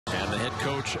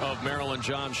coach of Maryland,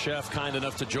 John Szefc, kind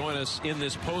enough to join us in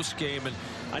this post game. And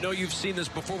I know you've seen this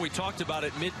before. We talked about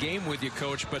it mid-game with you,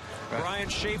 Coach, but Brian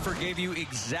Schaefer gave you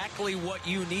exactly what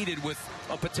you needed with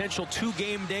a potential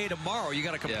 2-game day tomorrow. You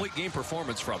got a complete game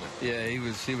performance from him. Yeah, he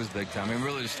was big time. I mean,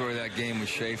 really the story of that game was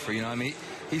Schaefer. You know, I mean,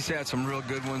 he's had some real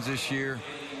good ones this year.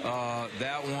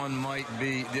 That one might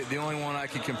be the only one I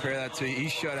can compare that to. He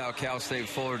shut out Cal State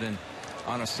Fullerton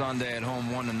on a Sunday at home,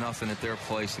 1-0 at their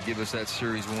place to give us that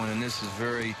series win, and this is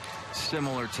very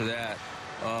similar to that.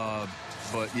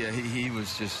 But yeah,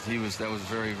 that was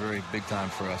very, very big time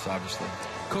for us, obviously.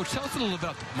 Coach, tell us a little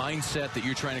about the mindset that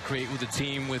you're trying to create with the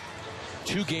team with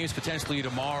 2 games potentially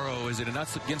tomorrow. Is it a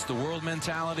nuts against the world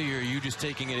mentality, or are you just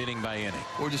taking it inning by inning?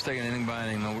 We're just taking it inning by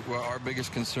inning. Our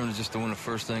biggest concern is just to win the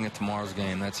first inning of tomorrow's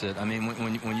game. That's it. I mean,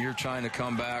 when you're trying to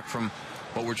come back from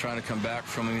what we're trying to come back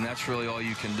from, I mean, that's really all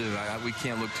you can do. We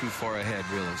can't look too far ahead,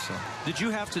 really. So, did you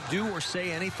have to do or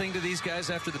say anything to these guys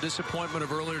after the disappointment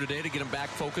of earlier today to get them back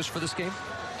focused for this game?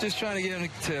 Just trying to get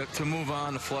them to move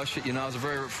on, to flush it. You know, it was a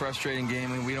very frustrating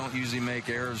game, and we don't usually make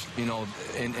errors, you know,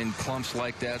 in clumps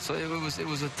like that. So it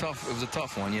was a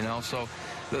tough one, you know. So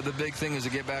the big thing is to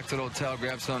get back to the hotel,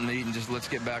 grab something to eat, and just let's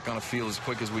get back on the field as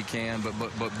quick as we can,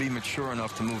 but be mature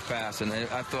enough to move past. And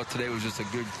I thought today was just a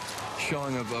good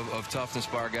showing of toughness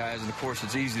by our guys. And of course,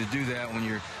 it's easy to do that when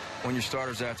your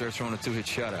starter's out there throwing a 2-hit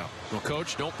shutout. Well,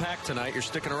 Coach, don't pack tonight. You're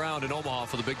sticking around in Omaha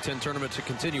for the Big Ten tournament to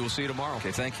continue. We'll see you tomorrow.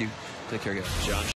 Okay, thank you. Take care, guys. John